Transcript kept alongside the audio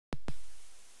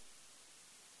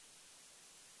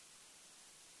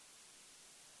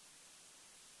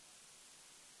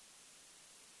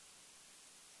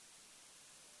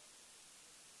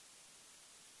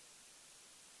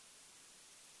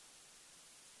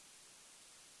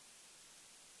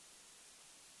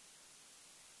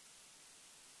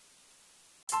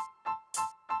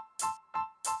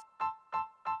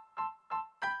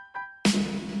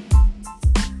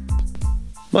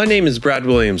My name is Brad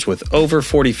Williams with Over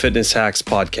 40 Fitness Hacks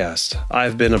podcast.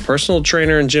 I've been a personal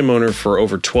trainer and gym owner for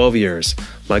over 12 years.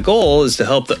 My goal is to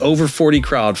help the over 40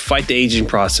 crowd fight the aging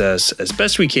process as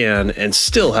best we can and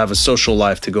still have a social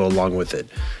life to go along with it.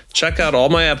 Check out all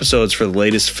my episodes for the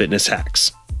latest fitness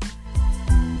hacks.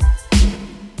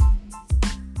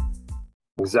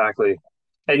 Exactly.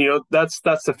 And that's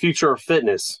the future of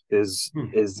fitness is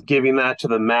giving that to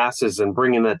the masses and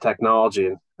bringing that technology.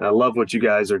 And I love what you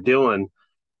guys are doing.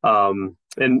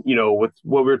 With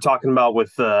what we were talking about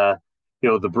with the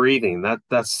breathing,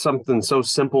 that's something so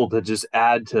simple to just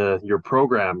add to your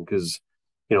program because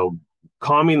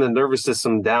calming the nervous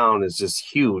system down is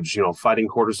just huge, fighting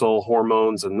cortisol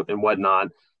hormones and whatnot.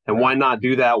 And why not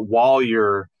do that while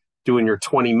you're doing your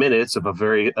 20 minutes of a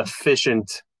very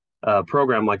efficient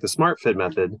program like the SmartFit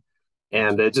method?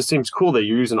 And it just seems cool that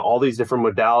you're using all these different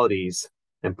modalities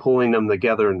and pulling them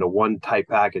together into one type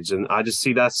package. And I just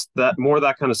see that more of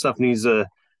that kind of stuff needs to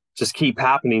just keep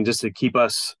happening just to keep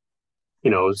us,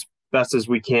 as best as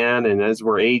we can. And as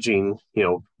we're aging,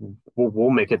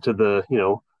 we'll make it to the,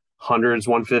 hundreds,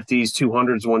 150s,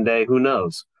 200s one day. Who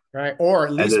knows? Right. Or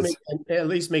at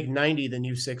least make 90 the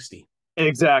new 60.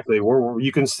 Exactly. Where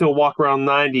you can still walk around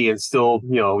 90 and still,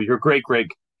 your great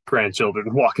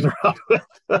grandchildren walking around with.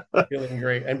 Feeling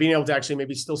great. And being able to actually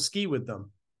maybe still ski with them.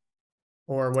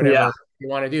 Or whatever you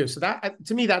want to do. So that,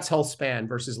 to me, that's health span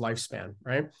versus lifespan,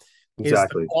 right?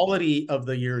 Exactly. Is the quality of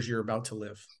the years you're about to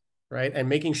live, right? And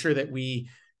making sure that we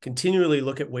continually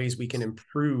look at ways we can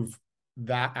improve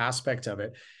that aspect of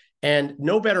it. And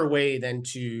no better way than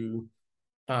to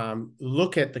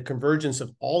look at the convergence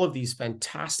of all of these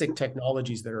fantastic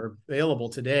technologies that are available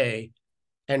today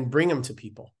and bring them to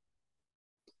people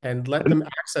and let them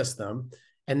access them.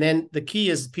 And then the key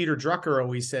is Peter Drucker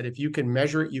always said, if you can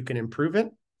measure it, you can improve it.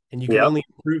 And you can only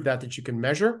improve that you can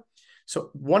measure. So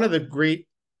one of the great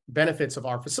benefits of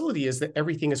our facility is that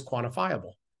everything is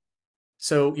quantifiable.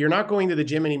 So you're not going to the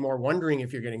gym anymore wondering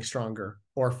if you're getting stronger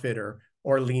or fitter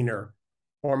or leaner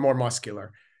or more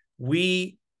muscular.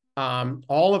 We,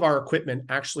 all of our equipment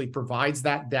actually provides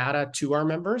that data to our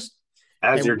members.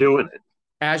 As you're doing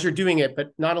it.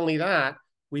 But not only that,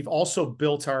 we've also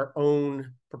built our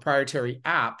own proprietary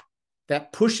app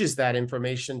that pushes that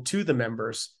information to the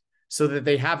members so that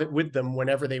they have it with them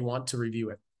whenever they want to review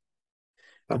it.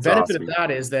 That's the benefit awesome. of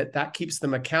that is that keeps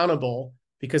them accountable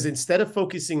because instead of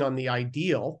focusing on the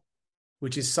ideal,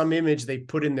 which is some image they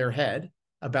put in their head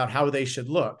about how they should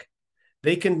look,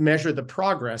 they can measure the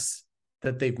progress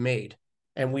that they've made.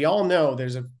 And we all know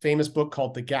there's a famous book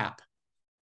called The Gap.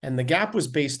 And The Gap was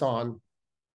based on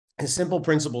a simple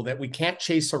principle that we can't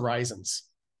chase horizons.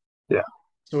 Yeah.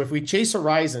 So if we chase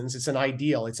horizons, it's an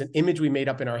ideal. It's an image we made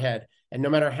up in our head. And no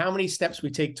matter how many steps we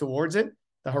take towards it,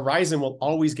 the horizon will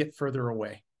always get further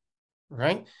away,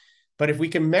 right? But if we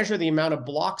can measure the amount of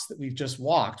blocks that we've just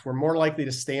walked, we're more likely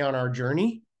to stay on our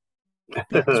journey.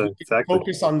 Exactly.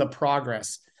 Focus on the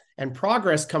progress. And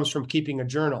progress comes from keeping a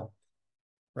journal,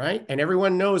 right? And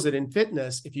everyone knows that in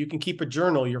fitness, if you can keep a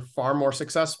journal, you're far more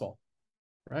successful,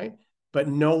 right? But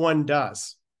no one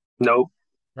does. Nope.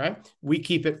 Right? We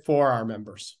keep it for our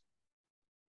members.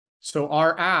 So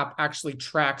our app actually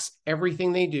tracks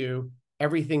everything they do,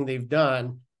 everything they've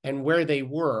done, and where they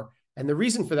were. And the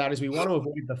reason for that is we want to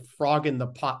avoid the frog in the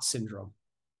pot syndrome,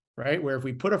 right? Where if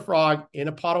we put a frog in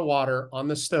a pot of water on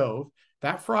the stove,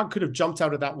 that frog could have jumped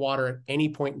out of that water at any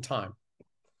point in time.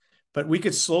 But we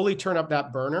could slowly turn up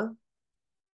that burner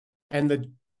and the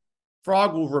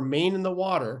frog will remain in the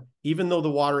water, even though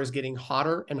the water is getting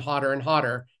hotter and hotter and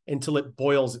hotter until it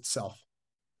boils itself.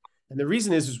 And the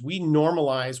reason is we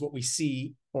normalize what we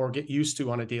see or get used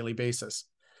to on a daily basis.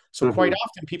 So quite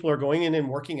often people are going in and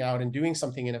working out and doing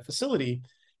something in a facility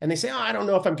and they say, I don't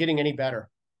know if I'm getting any better.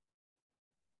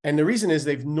 And the reason is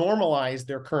they've normalized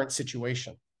their current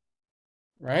situation,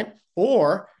 right?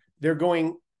 Or they're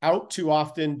going out too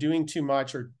often, doing too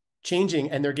much or changing,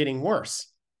 and they're getting worse.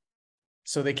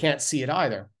 So they can't see it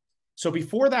either. So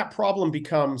before that problem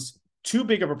becomes too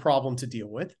big of a problem to deal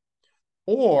with,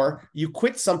 or you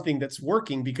quit something that's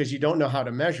working because you don't know how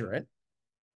to measure it,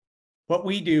 what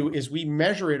we do is we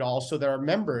measure it all so that our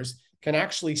members can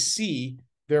actually see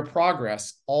their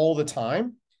progress all the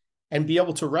time and be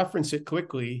able to reference it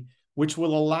quickly, which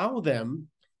will allow them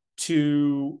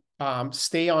to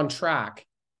stay on track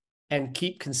and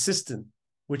keep consistent,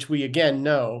 which we again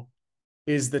know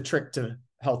is the trick to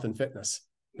health and fitness.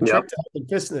 The trick to health and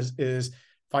fitness is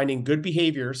finding good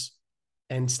behaviors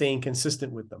and staying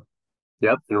consistent with them.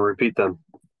 Yep, and repeat them.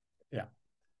 Yeah.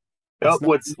 Yep.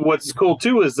 What's cool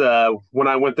too is when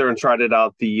I went there and tried it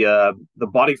out, the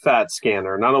body fat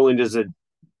scanner. Not only does it,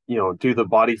 do the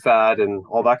body fat and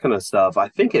all that kind of stuff. I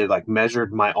think it like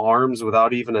measured my arms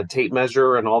without even a tape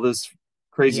measure and all this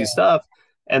crazy Yeah. stuff.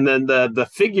 And then the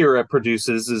figure it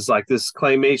produces is like this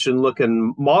claymation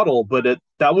looking model, but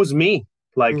that was me,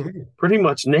 like pretty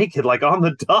much naked, like on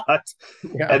the dot.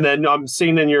 Yeah. And then I'm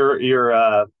seeing in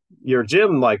your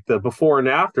gym like the before and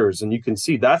afters, and you can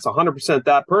see that's 100%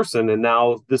 that person, and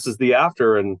now this is the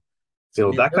after, and It's a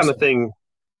new that kind of person.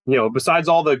 thing. Besides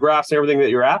all the graphs and everything that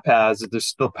your app has,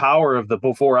 the power of the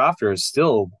before after is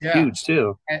still Yeah. huge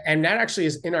too. And that actually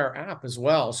is in our app as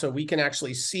well. So we can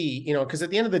actually see, because at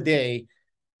the end of the day,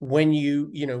 when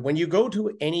you go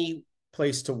to any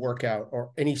place to work out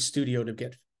or any studio to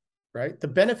get, right, the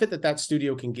benefit that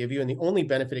studio can give you, and the only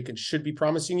benefit should be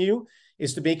promising you,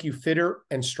 is to make you fitter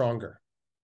and stronger,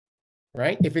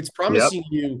 right? If it's promising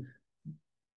you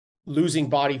losing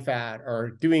body fat or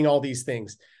doing all these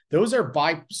things, those are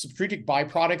strategic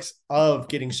byproducts of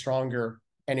getting stronger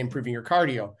and improving your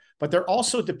cardio, but they're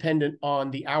also dependent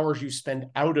on the hours you spend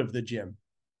out of the gym.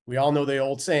 We all know the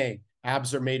old saying,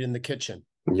 abs are made in the kitchen.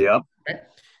 Yep. Right?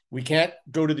 We can't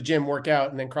go to the gym, work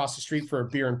out, and then cross the street for a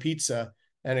beer and pizza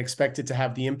and expect it to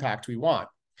have the impact we want.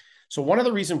 So one of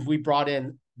the reasons we brought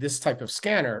in this type of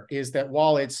scanner is that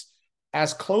while it's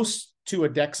as close to a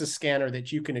DEXA scanner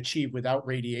that you can achieve without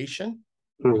radiation,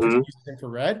 because it uses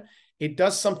infrared, it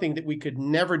does something that we could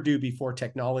never do before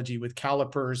technology with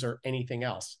calipers or anything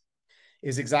else,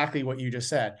 is exactly what you just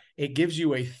said. It gives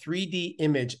you a 3D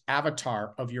image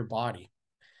avatar of your body.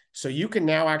 So you can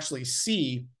now actually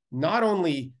see not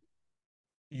only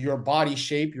your body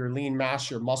shape, your lean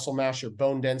mass, your muscle mass, your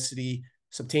bone density,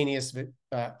 subcutaneous,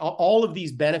 all of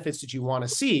these benefits that you want to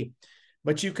see,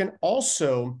 but you can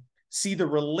also see the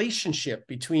relationship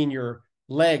between your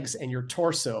legs and your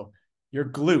torso, your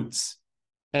glutes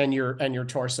and your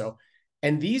torso.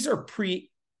 And these are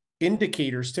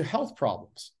pre-indicators to health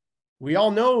problems. We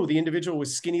all know the individual with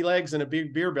skinny legs and a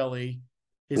big beer belly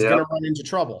is going to run into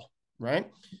trouble,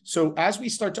 right? So as we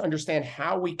start to understand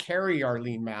how we carry our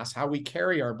lean mass, how we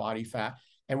carry our body fat,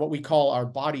 and what we call our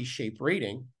body shape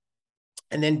rating,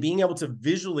 and then being able to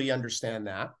visually understand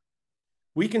that,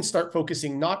 we can start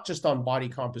focusing not just on body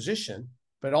composition,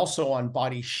 but also on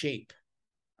body shape.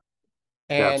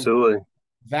 And absolutely,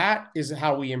 that is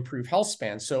how we improve health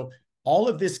span. So all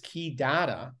of this key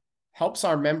data helps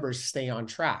our members stay on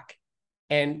track.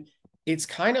 And it's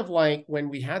kind of like when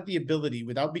we had the ability,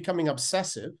 without becoming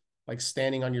obsessive, like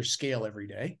standing on your scale every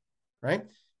day, right?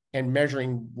 And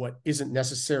measuring what isn't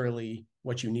necessarily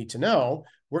what you need to know,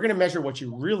 we're going to measure what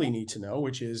you really need to know,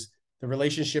 which is the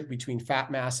relationship between fat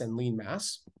mass and lean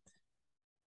mass,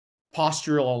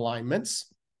 postural alignments,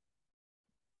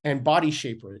 and body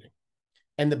shape rating.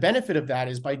 And the benefit of that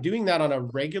is by doing that on a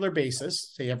regular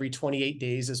basis, say every 28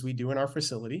 days, as we do in our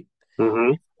facility,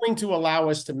 it's going to allow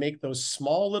us to make those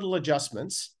small little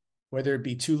adjustments, whether it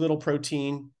be too little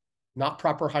protein, not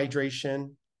proper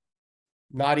hydration,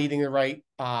 not eating the right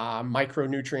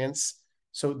micronutrients.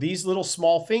 So these little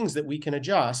small things that we can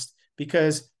adjust,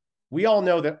 because we all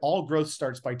know that all growth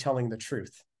starts by telling the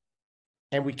truth.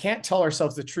 And we can't tell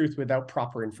ourselves the truth without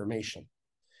proper information.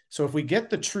 So if we get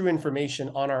the true information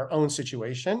on our own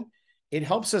situation, it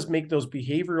helps us make those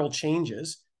behavioral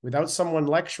changes without someone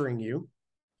lecturing you.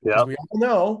 Because we all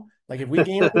know, like if we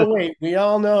gain a little weight, we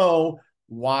all know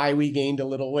why we gained a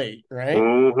little weight, right?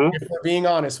 If we're being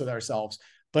honest with ourselves.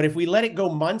 But if we let it go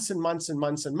months and months and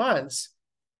months and months,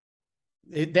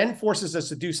 it then forces us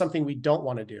to do something we don't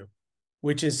want to do,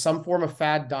 which is some form of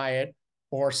fad diet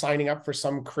or signing up for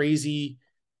some crazy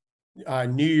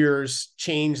New Year's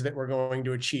change that we're going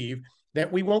to achieve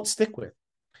that we won't stick with.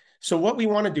 So what we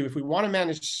want to do, if we want to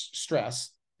manage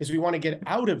stress, is we want to get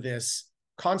out of this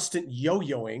constant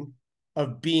yo-yoing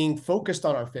of being focused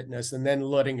on our fitness and then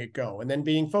letting it go and then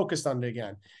being focused on it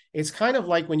again. It's kind of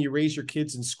like when you raise your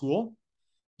kids in school.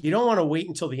 You don't want to wait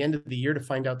until the end of the year to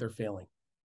find out they're failing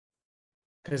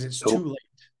because it's too late.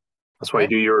 That's why you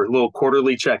do your little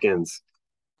quarterly check-ins.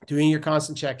 Doing your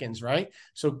constant check-ins, right?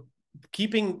 So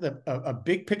keeping a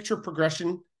big picture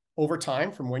progression over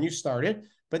time from when you started,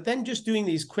 but then just doing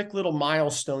these quick little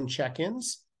milestone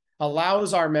check-ins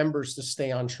allows our members to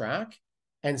stay on track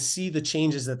and see the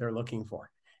changes that they're looking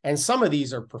for. And some of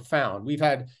these are profound. We've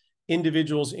had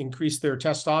individuals increase their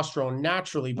testosterone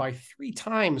naturally by 3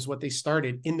 times what they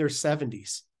started in their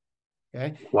 70s.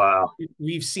 Okay. Wow.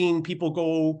 We've seen people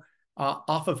go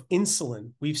off of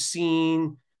insulin. We've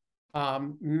seen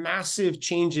massive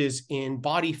changes in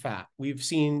body fat. We've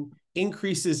seen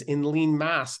increases in lean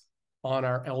mass on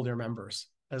our elder members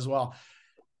as well.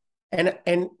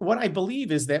 And what I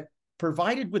believe is that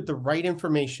provided with the right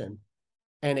information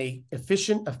and a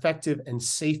efficient, effective, and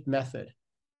safe method,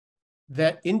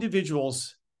 that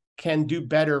individuals can do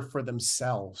better for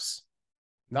themselves.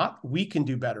 Not we can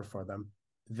do better for them,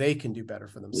 they can do better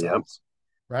for themselves.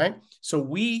 Yep. Right? So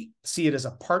we see it as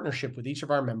a partnership with each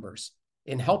of our members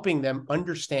in helping them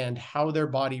understand how their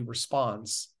body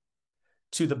responds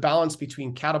to the balance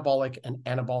between catabolic and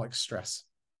anabolic stress.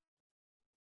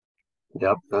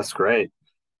 Yep, that's great.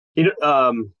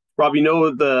 Rob,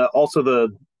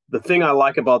 the thing I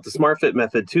like about the SmartFit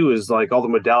method too is like all the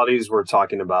modalities we're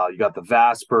talking about. You got the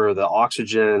Vasper, the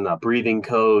oxygen, a breathing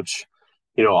coach.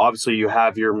 Obviously you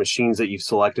have your machines that you've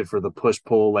selected for the push,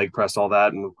 pull, leg press, all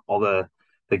that, and all the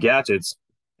gadgets.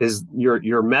 Is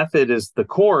your method is the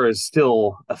core is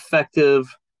still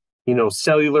effective,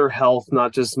 cellular health,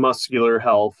 not just muscular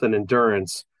health and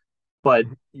endurance, but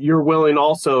you're willing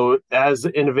also, as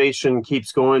innovation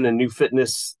keeps going and new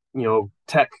fitness,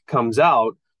 tech comes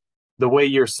out, the way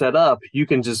you're set up, you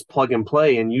can just plug and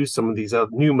play and use some of these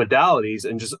new modalities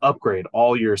and just upgrade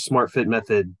all your SmartFit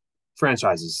method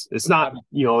franchises. It's not,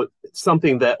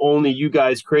 something that only you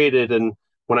guys created. And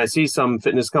when I see some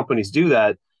fitness companies do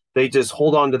that, they just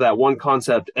hold on to that one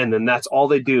concept and then that's all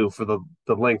they do for the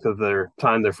length of their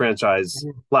time their franchise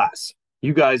lasts.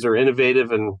 You guys are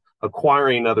innovative and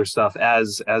acquiring other stuff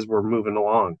as we're moving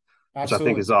along. Absolutely. Which I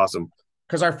think is awesome.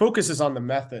 Because our focus is on the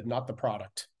method, not the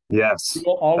product. Yes. We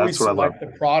will always select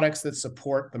the products that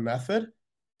support the method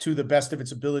to the best of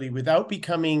its ability without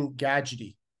becoming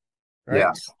gadgety. Right?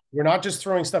 Yes. We're not just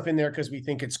throwing stuff in there because we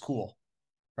think it's cool.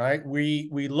 Right? We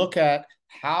look at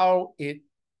how it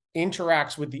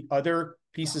interacts with the other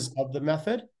pieces of the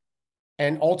method,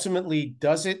 and ultimately,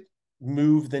 does it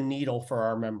move the needle for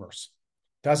our members?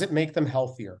 Does it make them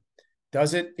healthier?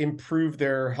 Does it improve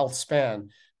their health span?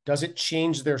 Does it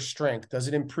change their strength? Does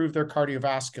it improve their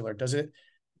cardiovascular? Does it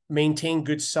maintain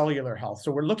good cellular health?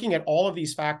 So we're looking at all of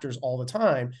these factors all the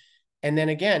time. And then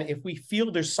again, if we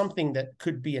feel there's something that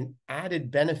could be an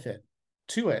added benefit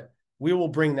to it, we will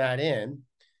bring that in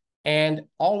and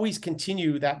always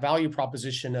continue that value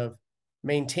proposition of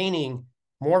maintaining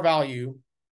more value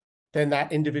than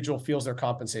that individual feels they're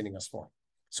compensating us for.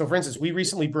 So for instance, we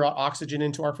recently brought oxygen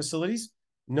into our facilities,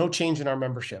 no change in our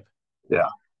membership. Yeah.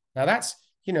 Now that's,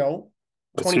 $25,000,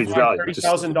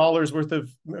 $30,000 worth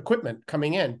of equipment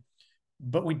coming in,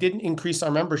 but we didn't increase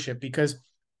our membership because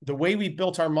the way we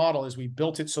built our model is we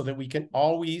built it so that we can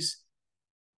always,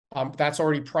 that's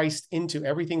already priced into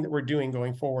everything that we're doing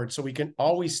going forward. So we can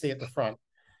always stay at the front.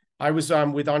 I was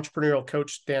with entrepreneurial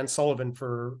coach Dan Sullivan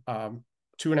for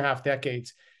 2.5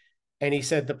 decades. And he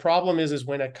said, the problem is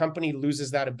when a company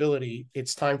loses that ability,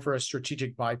 it's time for a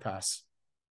strategic bypass,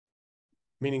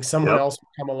 meaning someone else will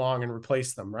come along and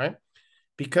replace them, right?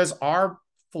 Because our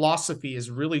philosophy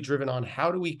is really driven on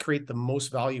how do we create the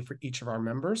most value for each of our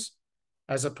members,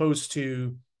 as opposed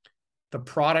to the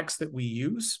products that we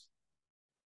use.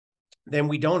 Then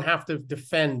we don't have to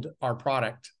defend our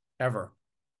product ever.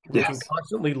 We can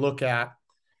constantly look at,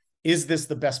 is this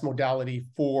the best modality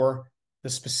for the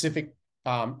specific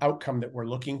outcome that we're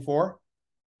looking for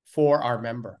our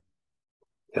member?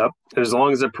 Yep. As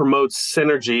long as it promotes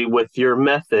synergy with your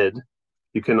method,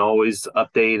 you can always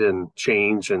update and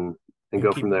change and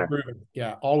go from there. Improving.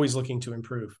 Yeah. Always looking to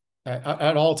improve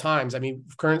at all times. I mean,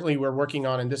 currently we're working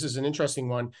on, and this is an interesting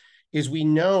one, is we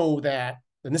know that,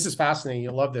 and this is fascinating,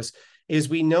 you'll love this, is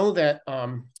we know that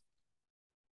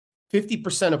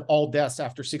 50% of all deaths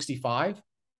after 65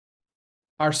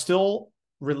 are still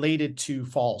related to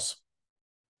falls.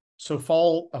 So a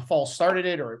fall started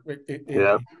it, or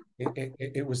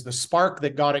it was the spark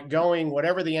that got it going,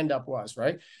 whatever the end up was,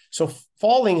 right? So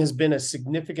falling has been a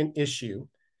significant issue.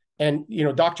 And,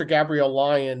 Dr. Gabrielle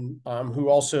Lyon, who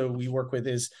also we work with,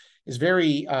 is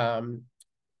very,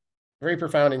 very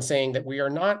profound in saying that we are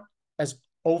not as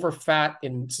over fat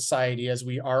in society as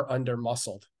we are under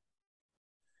muscled.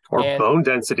 Or bone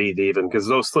density even, because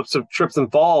those slips of trips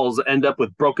and falls end up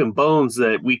with broken bones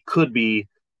that we could be,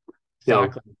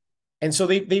 Exactly. And so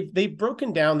they've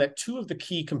broken down that two of the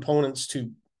key components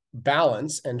to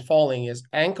balance and falling is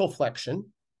ankle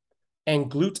flexion and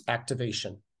glute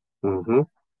activation. Mm-hmm.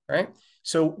 Right?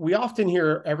 So we often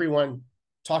hear everyone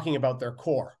talking about their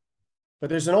core, but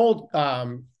there's an old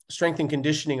strength and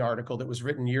conditioning article that was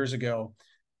written years ago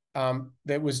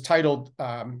that was titled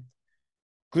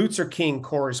Glutes are King,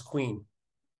 Core is Queen.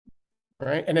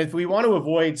 Right? And if we want to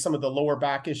avoid some of the lower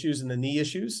back issues and the knee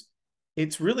issues,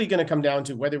 it's really going to come down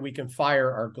to whether we can fire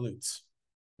our glutes.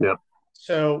 Yep.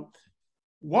 So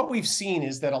what we've seen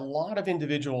is that a lot of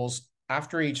individuals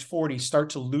after age 40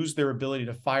 start to lose their ability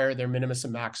to fire their minimus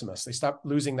and maximus. They stop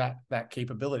losing that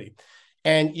capability.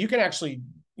 And you can actually,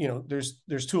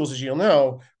 there's tools, as you'll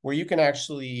know, where you can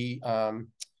actually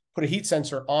put a heat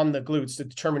sensor on the glutes to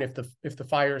determine if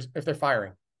they're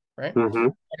firing, right? Mm-hmm.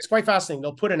 It's quite fascinating.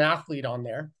 They'll put an athlete on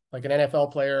there, like an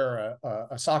NFL player or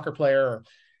a soccer player,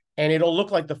 and it'll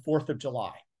look like the 4th of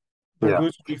July. Their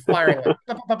glutes will be firing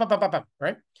like,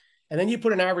 right? And then you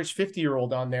put an average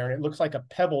 50-year-old on there, and it looks like a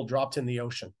pebble dropped in the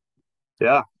ocean.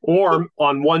 Yeah. Or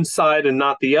on one side and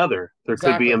not the other. There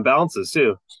could be imbalances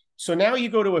too. So now you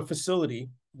go to a facility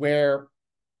where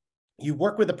you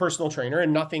work with a personal trainer,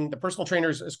 and the personal trainer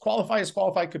is as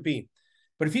qualified could be.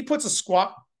 But if he puts a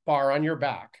squat bar on your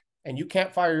back and you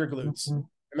can't fire your glutes, no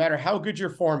matter how good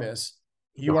your form is,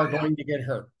 you are going to get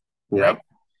hurt. Yeah. Right?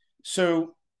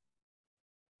 So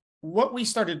what we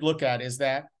started to look at is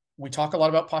that we talk a lot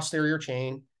about posterior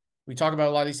chain. We talk about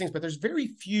a lot of these things, but there's very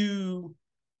few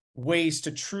ways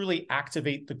to truly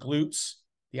activate the glutes,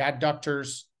 the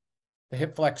adductors, the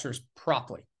hip flexors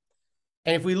properly.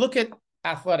 And if we look at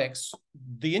athletics,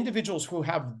 the individuals who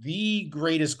have the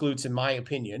greatest glutes, in my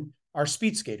opinion, are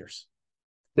speed skaters.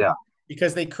 Yeah.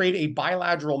 Because they create a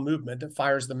bilateral movement that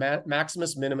fires the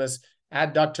maximus, minimus,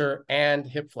 adductor, and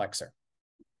hip flexor.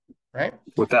 Right?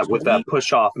 With that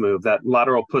push-off move, that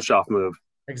lateral push-off move.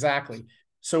 Exactly.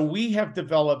 So we have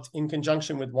developed, in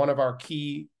conjunction with one of our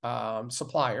key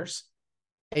suppliers,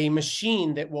 a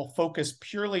machine that will focus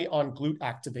purely on glute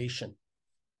activation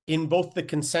in both the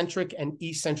concentric and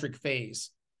eccentric phase.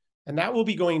 And that will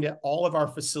be going to all of our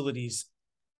facilities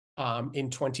in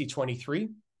 2023.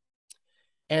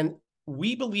 And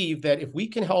we believe that if we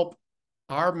can help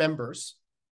our members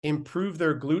improve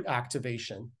their glute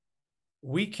activation,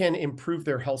 we can improve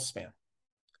their health span.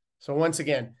 So once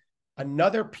again,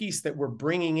 another piece that we're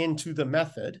bringing into the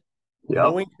method,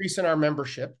 no increase in our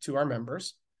membership to our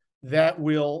members, that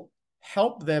will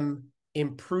help them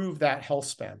improve that health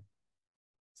span.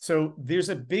 So there's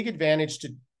a big advantage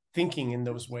to thinking in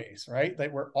those ways, right?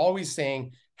 That we're always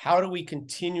saying, how do we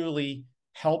continually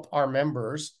help our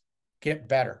members get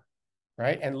better,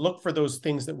 right? And look for those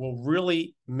things that will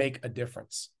really make a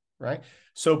difference, right?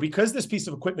 So because this piece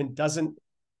of equipment doesn't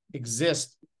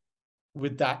exist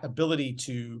with that ability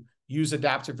to use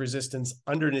adaptive resistance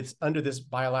under this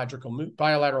bilateral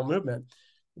movement,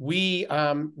 we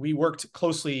worked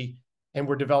closely, and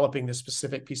we're developing this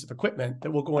specific piece of equipment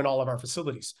that will go in all of our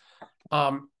facilities.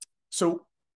 So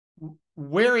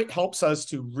where it helps us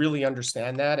to really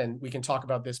understand that, and we can talk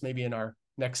about this maybe in our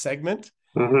next segment,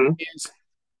 is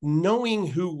knowing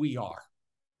who we are.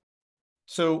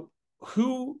 So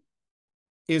who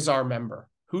is our member?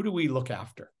 Who do we look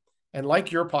after? And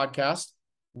like your podcast,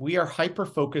 we are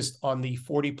hyper-focused on the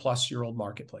 40-plus-year-old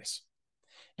marketplace.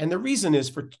 And the reason is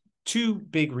for two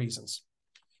big reasons.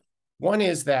 One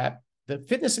is that the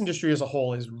fitness industry as a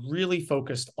whole is really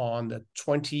focused on the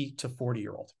 20 to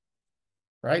 40-year-old,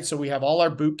 right? So we have all our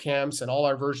boot camps and all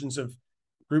our versions of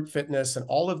group fitness and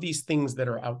all of these things that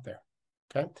are out there,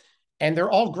 okay? And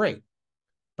they're all great.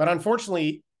 But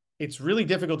unfortunately, it's really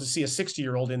difficult to see a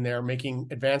 60-year-old in there making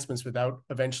advancements without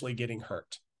eventually getting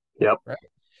hurt. Yep. Right?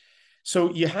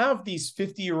 So you have these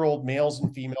 50-year-old males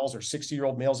and females, or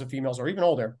 60-year-old males and females, or even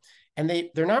older, and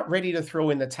they're not ready to throw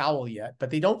in the towel yet, but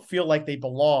they don't feel like they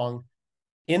belong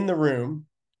in the room,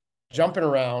 jumping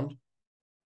around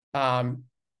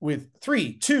with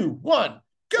 3, 2, 1,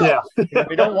 go. Yeah.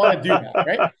 They don't want to do that,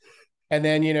 right? And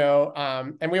then,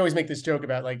 and we always make this joke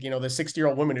about, like, the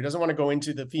 60-year-old woman who doesn't want to go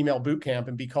into the female boot camp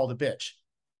and be called a bitch.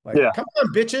 Like, come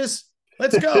on, bitches.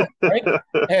 Let's go, right?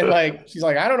 And like, she's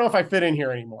like, I don't know if I fit in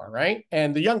here anymore, right?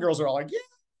 And the young girls are all like,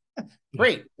 yeah,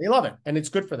 great. They love it. And it's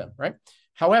good for them, right?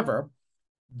 However,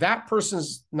 that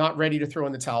person's not ready to throw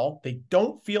in the towel. They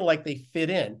don't feel like they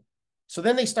fit in. So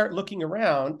then they start looking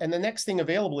around, and the next thing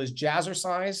available is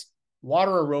jazzercise,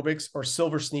 water aerobics, or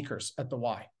silver sneakers at the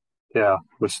Y. Yeah,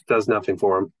 which does nothing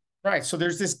for them. Right. So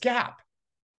there's this gap.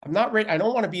 I'm not ready. I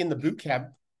don't want to be in the boot camp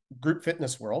group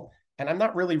fitness world, and I'm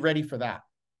not really ready for that.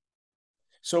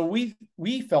 So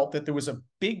we felt that there was a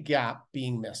big gap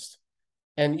being missed.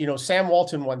 And, Sam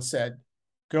Walton once said,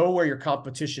 go where your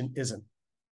competition isn't.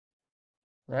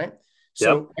 Right.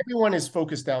 So everyone is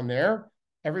focused down there.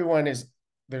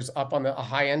 There's up on the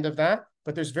high end of that,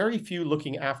 but there's very few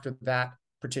looking after that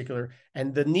particular.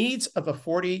 And the needs of a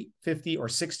 40, 50, or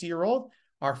 60-year-old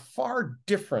are far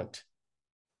different,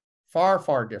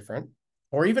 far different,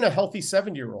 or even a healthy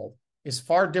 70-year-old is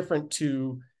far different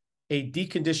to a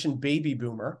deconditioned baby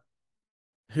boomer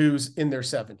who's in their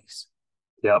 70s.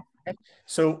 Yep.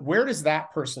 So where does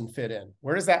that person fit in?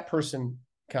 Where does that person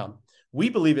come? We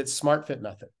believe it's SmartFit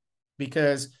method,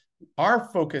 because our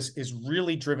focus is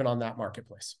really driven on that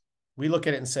marketplace. We look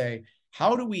at it and say,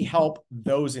 how do we help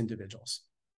those individuals,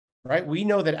 right? We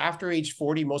know that after age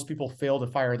 40, most people fail to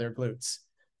fire their glutes.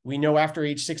 we know after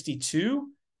age 62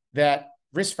 that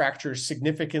wrist fractures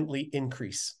significantly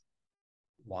increase.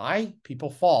 Why? People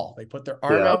fall. They put their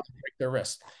arm out, break their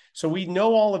wrist. So we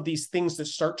know all of these things that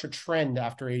start to trend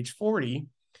after age 40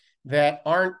 that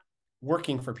aren't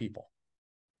working for people.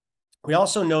 We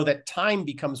also know that time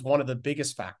becomes one of the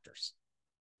biggest factors.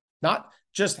 Not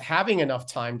just having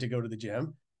enough time to go to the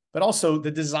gym, but also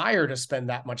the desire to spend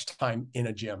that much time in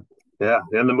a gym. Yeah,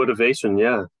 and the motivation.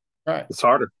 Yeah, right. It's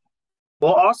harder.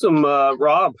 Well, awesome,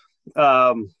 Rob. It's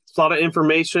a lot of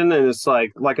information, and it's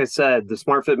like I said, the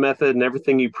SmartFit method and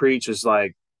everything you preach is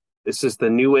like, it's just the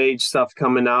new age stuff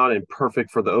coming out and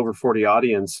perfect for the over 40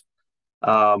 audience.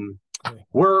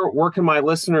 Where can my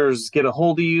listeners get a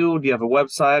hold of you? Do you have a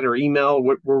website or email?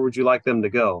 Where would you like them to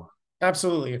go?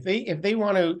 Absolutely. If they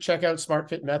want to check out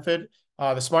SmartFit Method,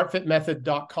 the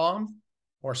smartfitmethod.com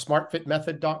or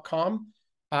smartfitmethod.com,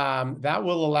 that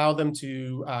will allow them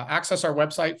to access our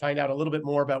website, find out a little bit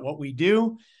more about what we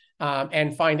do,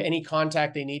 and find any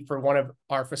contact they need for one of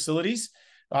our facilities.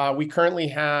 We currently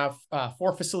have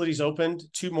 4 facilities opened,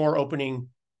 2 more opening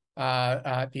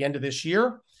at the end of this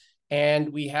year.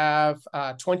 And we have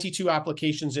 22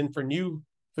 applications in for new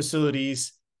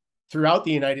facilities throughout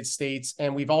the United States.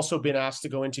 And we've also been asked to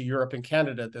go into Europe and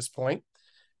Canada at this point.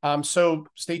 So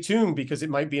stay tuned, because it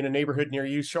might be in a neighborhood near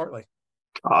you shortly.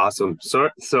 Awesome. So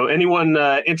anyone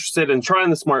interested in trying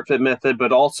the SmartFit method,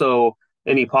 but also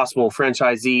any possible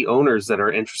franchisee owners that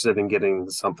are interested in getting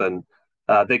something,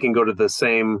 they can go to the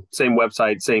same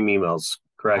website, same emails,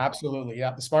 correct? Absolutely.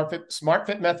 Yeah. The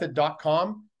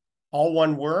smartfitmethod.com, all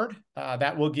one word.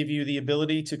 That will give you the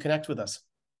ability to connect with us.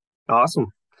 Awesome.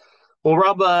 Well,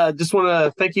 Rob, just want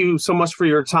to thank you so much for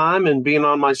your time and being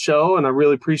on my show, and I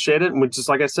really appreciate it. And just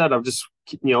like I said, I've just,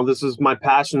 this is my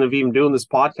passion of even doing this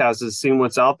podcast, is seeing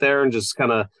what's out there and just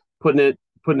kind of putting it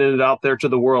out there to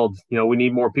the world. We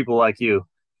need more people like you.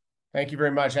 Thank you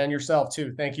very much. And yourself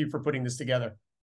too. Thank you for putting this together.